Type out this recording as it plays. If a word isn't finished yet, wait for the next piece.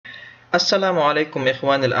السلام عليكم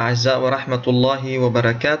إخواني الأعزاء ورحمة الله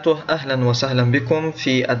وبركاته. أهلا وسهلا بكم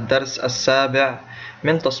في الدرس السابع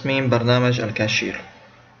من تصميم برنامج الكاشير.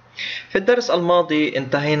 في الدرس الماضي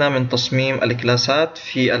انتهينا من تصميم الكلاسات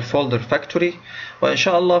في الفولدر فاكتوري، وإن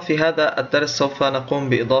شاء الله في هذا الدرس سوف نقوم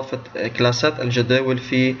بإضافة كلاسات الجداول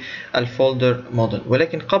في الفولدر موديل.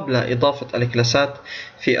 ولكن قبل إضافة الكلاسات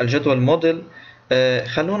في الجدول موديل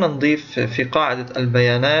خلونا نضيف في قاعدة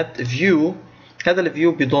البيانات فيو. هذا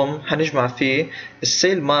الفيو بيضم هنجمع فيه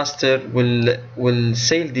السيل ماستر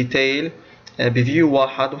والسيل ديتيل بفيو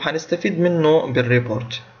واحد، وهنستفيد منه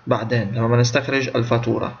بالريبورت بعدين لما نستخرج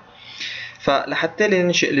الفاتورة. فلحتى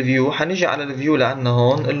ننشئ الفيو هنيجي على الفيو لعنا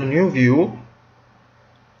هون، نقول له نيو فيو،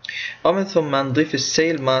 ومن ثم نضيف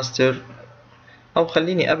السيل ماستر، او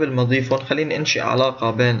خليني قبل ما اضيفهم خليني انشئ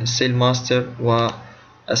علاقة بين السيل ماستر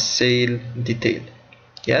والسيل ديتيل.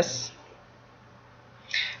 يس،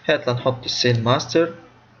 هات لنحط السيل ماستر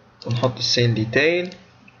ونحط السيل ديتيل.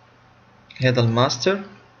 هذا الماستر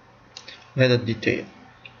وهذا الديتيل.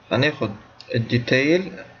 هناخد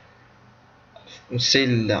الديتيل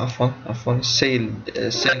السيل السيل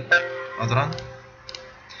عذرا،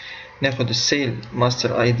 ناخد السيل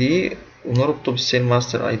ماستر اي دي ونربطه بالسيل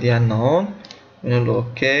ماستر اي دي عندنا هون، ونقول له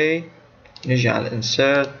اوكي. نيجي على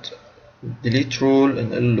الانسيرت ديليت رول،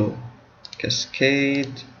 نقول له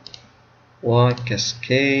كاسكيد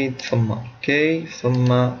وكاسكيد ثم اوكي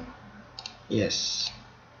ثم يس.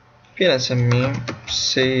 فينا نسميه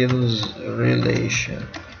سيلز ريليشن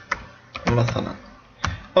مثلا.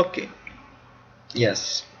 اوكي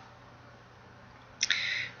يس.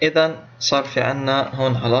 إذا صار في عنا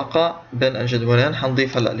هون علاقة بين الجدولين.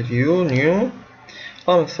 حنضيف هلا الفيو نيو،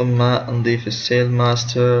 ومن ثم نضيف السيل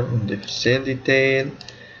ماستر ونضيف السيل ديتيل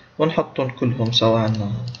ونحطهم كلهم سوا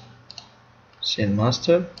عنا سيل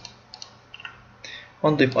ماستر،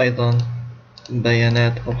 ونضيف أيضا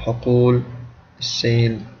بيانات أو حقول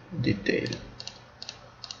السيل ديتيل.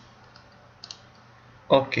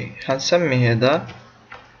 أوكي، هنسمي هذا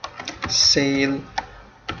سيل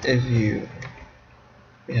فيو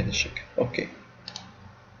بهذا الشكل. اوكي،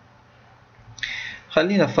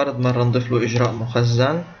 خلينا فرض مرة نضيف له اجراء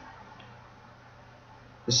مخزن.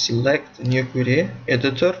 select new query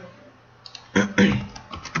editor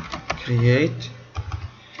create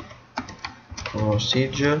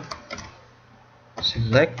procedure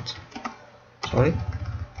select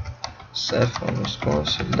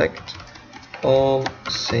select all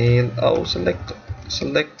sale او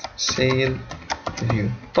select sale view.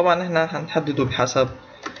 طبعا احنا هنحدده بحسب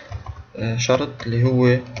شرط اللي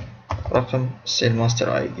هو رقم السيل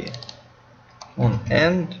ماستر اي دي هون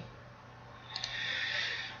end.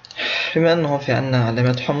 بما انه في عنا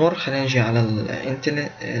علامات حمر خلينا نجي على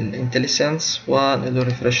الانتليسنس ونقول له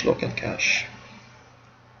ريفرش لوكال كاش.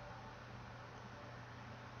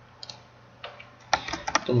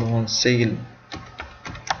 قلت له هون سيل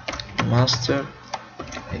ماستر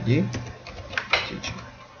اي دي، تيجي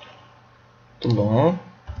قلت له هون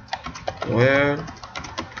where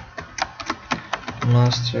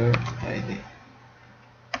master ID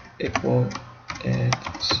equal at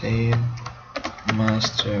sale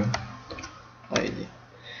master ID.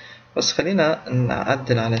 بس خلينا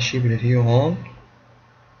نعدل على شي بالفيو هون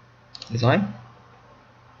ديزاين،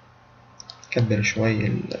 كبر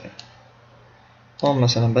شوي هون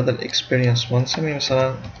مثلا بدل experience 1 نسمي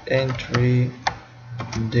مثلا entry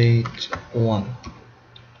date 1،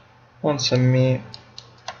 هون نسمي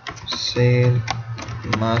sale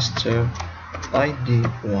master ID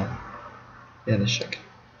 1 بهذا الشكل.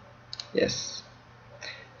 يس،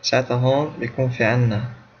 ساعتها هون بيكون في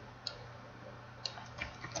عنا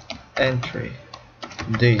entry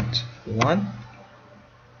date 1،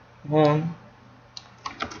 هون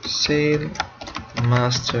sale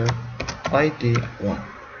master ID 1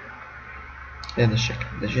 بهذا الشكل.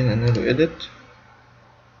 جينا نعمل edit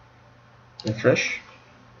refresh.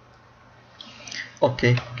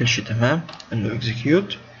 اوكي، كل شي تمام، نقول له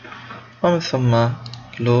execute ومن ثم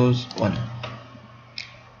close 1.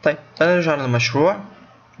 طيب خلينا نرجع للمشروع.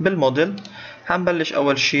 بالموديل هنبلش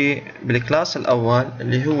أول شي بالكلاس الأول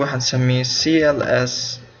اللي هو هنسميه CLS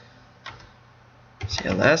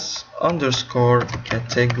underscore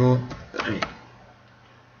category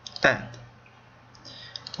add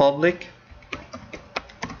public.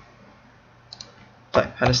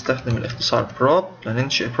 طيب هنستخدم الاختصار prop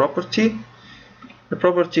لننشئ property.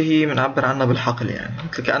 البروبرتي هي بنعبر عنها بالحقل، يعني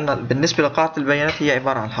مثل كأنها بالنسبة لقاعدة البيانات هي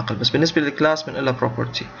عبارة عن حقل، بس بالنسبة للكلاس بنقول لها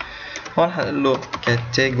بروبرتي. هون هنقول له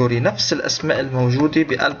كاتيجوري، نفس الأسماء الموجودة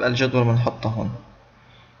بقلب الجدول بنحطها هون.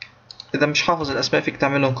 إذا مش حافظ الأسماء فيك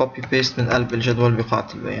تعملهم كوبي بيست من قلب الجدول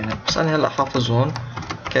بقاعدة البيانات، بس أنا هلا حافظ هون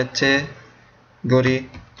كاتيجوري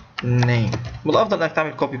name. والأفضل إنك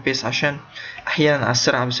تعمل copy paste عشان أحيانا على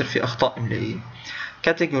السرعة بيصير في أخطاء إملائية.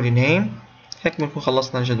 category name. هيك بنكون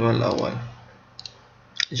خلصنا الجدول الأول.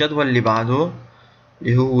 الجدول اللي بعده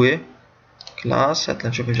اللي هو class. هات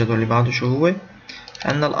لنشوف الجدول اللي بعده شو هو.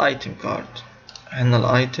 عندنا الايتم كارد. عندنا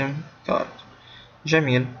الايتم كارد.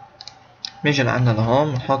 جميل. نيجي لعندنا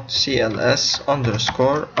لهون بنحط cls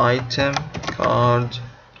underscore item card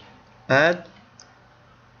add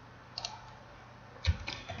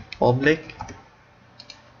public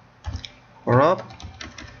wrap.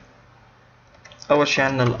 أول شي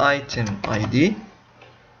عندنا الايتم ID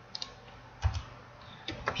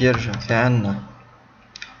بيرجع في عندنا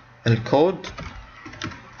الكود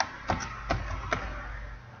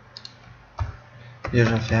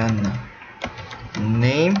بيرجع في عندنا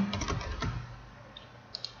name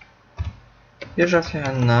بيرجع في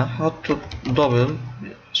عندنا حط double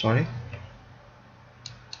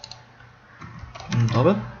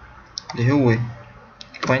اللي هو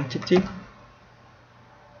quantity.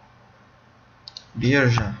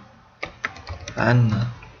 بيرجع عندنا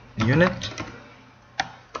unit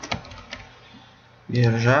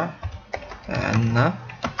بيرجع عندنا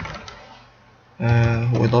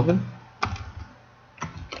هو double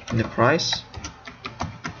البرايس.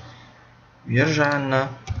 بيرجع عندنا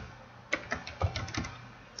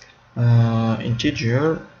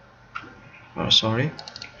integer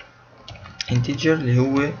اللي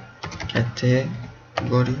هو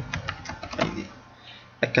category ID.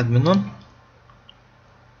 أكد منهم.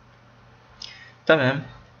 تمام.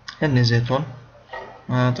 هن زيتون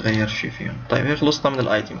ما تغير شي فيهم. طيب هيك خلصنا من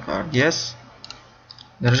الايتم كارد. يس.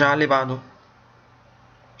 نرجع على اللي بعده.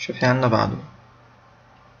 شو في عنا بعده؟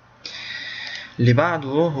 اللي بعده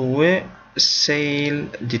هو السيل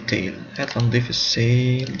ديتيل. هات لنضيف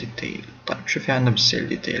السيل ديتيل. طيب شو في عنا بالسيل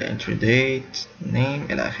ديتيل؟ entry date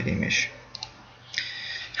name الى اخره. ماشي.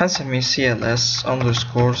 هنسميه cls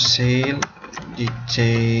underscore sale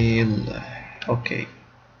detail. اوكي.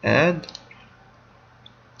 add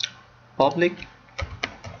public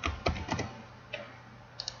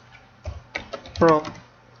prop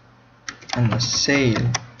عندنا sale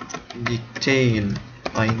detail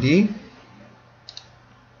ID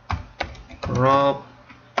prop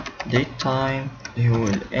date time اللي هو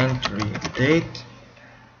ال entry date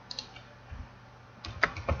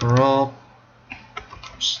prop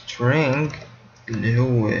string اللي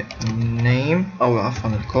هو name أو عفوا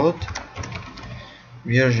الكود.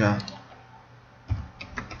 بيرجع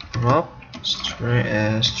prop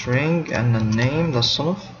string عندنا name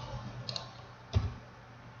للصنف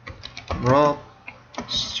prop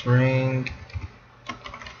string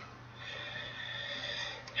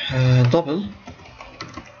double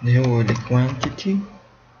اللي هو ال quantity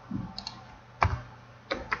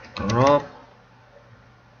prop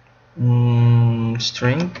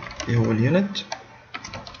string اللي هو الunit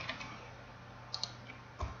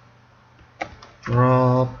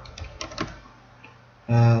prop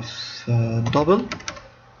double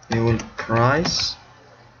اللي هو البرايس.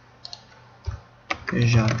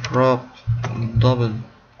 يرجع prop double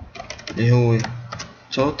اللي هو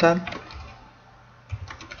total.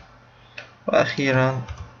 وأخيرا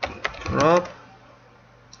prop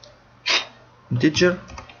integer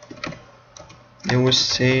اللي هو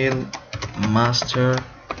sale master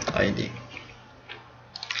ID.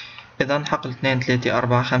 إذا حقل 2 3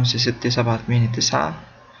 4 5 6 7 8 9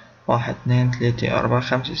 1 2 3 4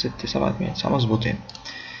 5 6 7 8 9 مظبوطين.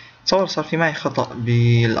 تصور صار في معي خطأ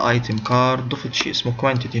بالايتم كارد. ضفت شيء اسمه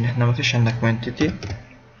quantity. نحن ما فيش عندنا quantity.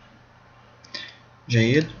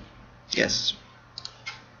 جيد. يس.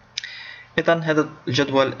 إذا هذا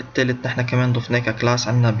الجدول الثالث نحن كمان ضفناه ككلاس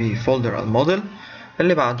عندنا بفولدر الموديل.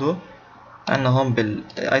 اللي بعده عندنا هون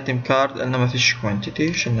بالايتم كارد قلنا ما فيش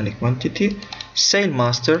quantity. شلنا ال quantity. sale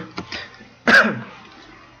master.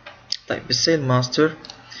 طيب بالسيل ماستر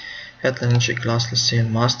هات لننشئ كلاس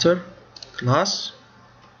للسيل ماستر. كلاس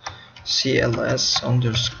cls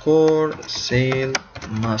underscore sale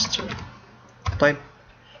master. طيب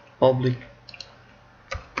public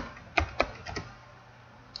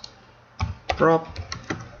prop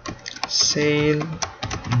sale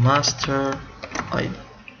master ID.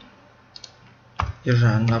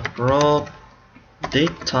 يرجع لنا prop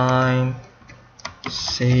date time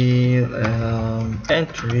sale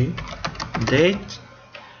entry date.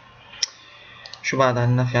 شو بعد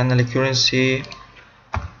عندنا؟ في عندنا الكورنسي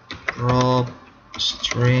prop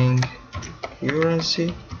string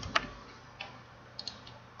currency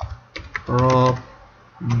prop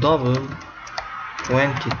double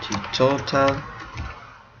quantity total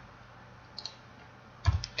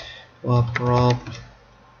و prop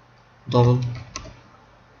double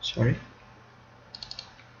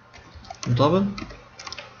double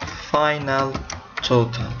final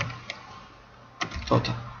total.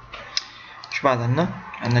 شو بعد عنا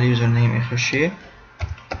اليوزر نيم اخر شي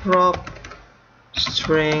prop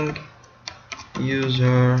string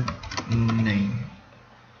user name.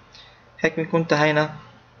 هيك بنكون انتهينا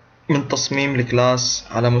من تصميم الكلاس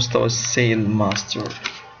على مستوى السيل ماستر.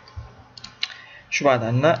 شو بعد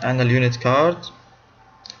عنا اليونت كارد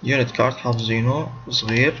حافظينه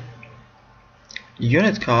صغير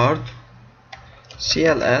unit card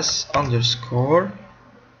cls underscore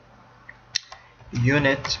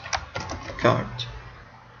unit card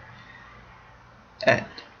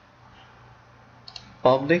add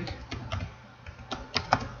public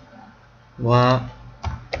و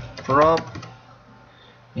prop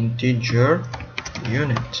integer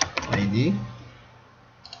unit id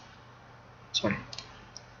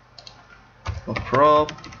و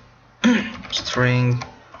prop string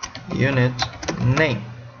unit name.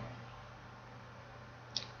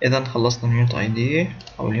 إذا خلصنا من unit id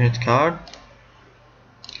أو unit card.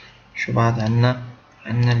 شو بعد عنا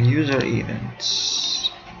user events.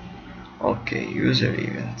 اوكي user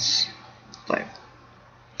events. طيب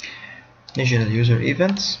نيجي user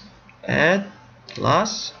events add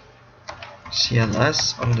plus cls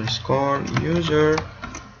underscore user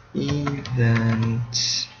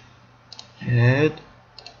events add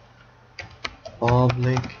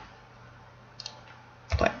public.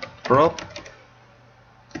 طيب prop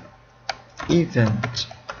event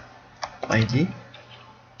id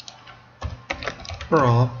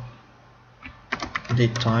prop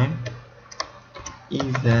date time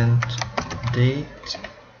event date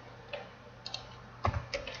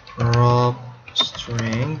prop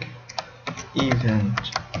string event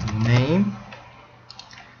name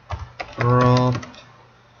prop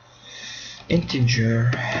integer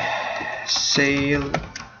sale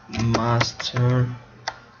master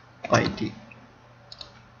id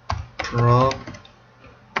prop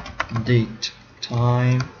date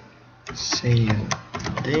time sale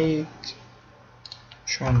date.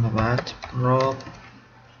 شو عنا بعد prop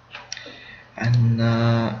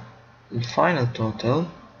عنا الفاينل توتال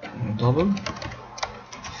double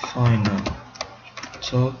final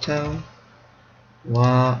total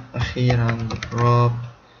وأخيرا prop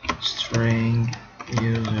string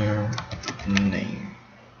user name.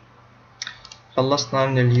 خلصنا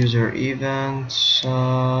من اليوزر events.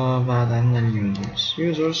 بعد عنا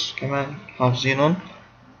اليوزرز كمان حافظينهم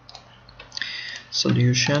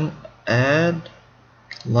solution add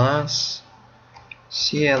class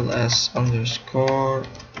cls underscore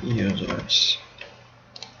users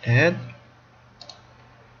add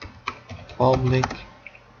public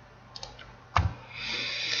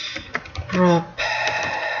prop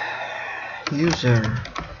user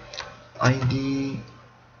id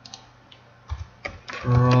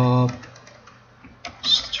prop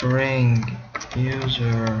string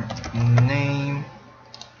user name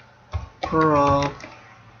prop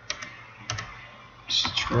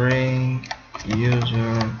string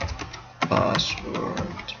user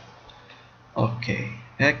password. اوكي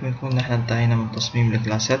هيك بنكون نحن انتهينا من تصميم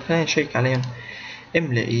الكلاسات. خلينا نشيك عليهم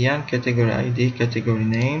املائيا category id category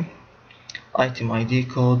name item id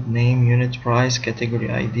code name unit price category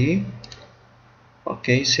id.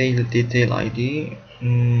 اوكي sale detail id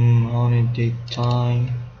هون date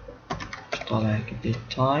time شو طالع هيك date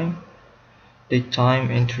time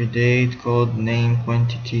entry date code name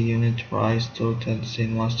quantity unit price total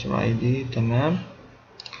sale master id. تمام.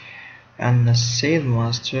 عندنا sale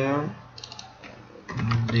master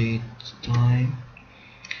date time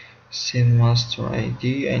sale master id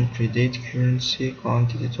entry date currency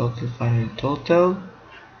quantity total final total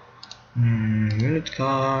unit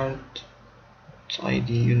card id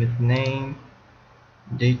unit name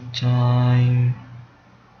date time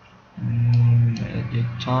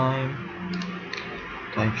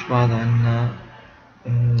طيب شو بعد عنا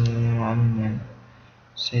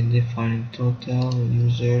sale final total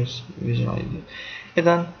users user id.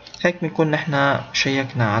 إذا هيك بنكون نحنا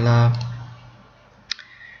شيكنا على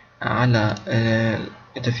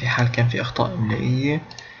إذا في حال كان في أخطاء إملائية.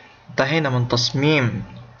 انتهينا من تصميم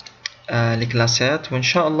الكلاسات، وإن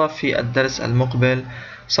شاء الله في الدرس المقبل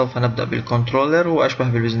سوف نبدأ بالكنترولر وأشبه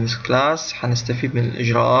بالبزنس كلاس. حنستفيد من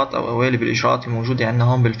الإجراءات أو قوالب الإجراءات الموجودة عندنا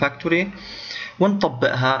هون بالفاكتوري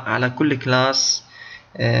ونطبقها على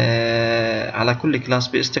كل كلاس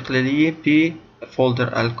باستقلالية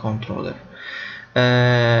بفولدر الكنترولر.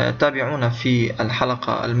 تابعونا في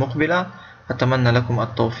الحلقة المقبلة. أتمنى لكم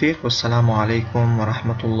التوفيق والسلام عليكم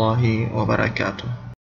ورحمة الله وبركاته.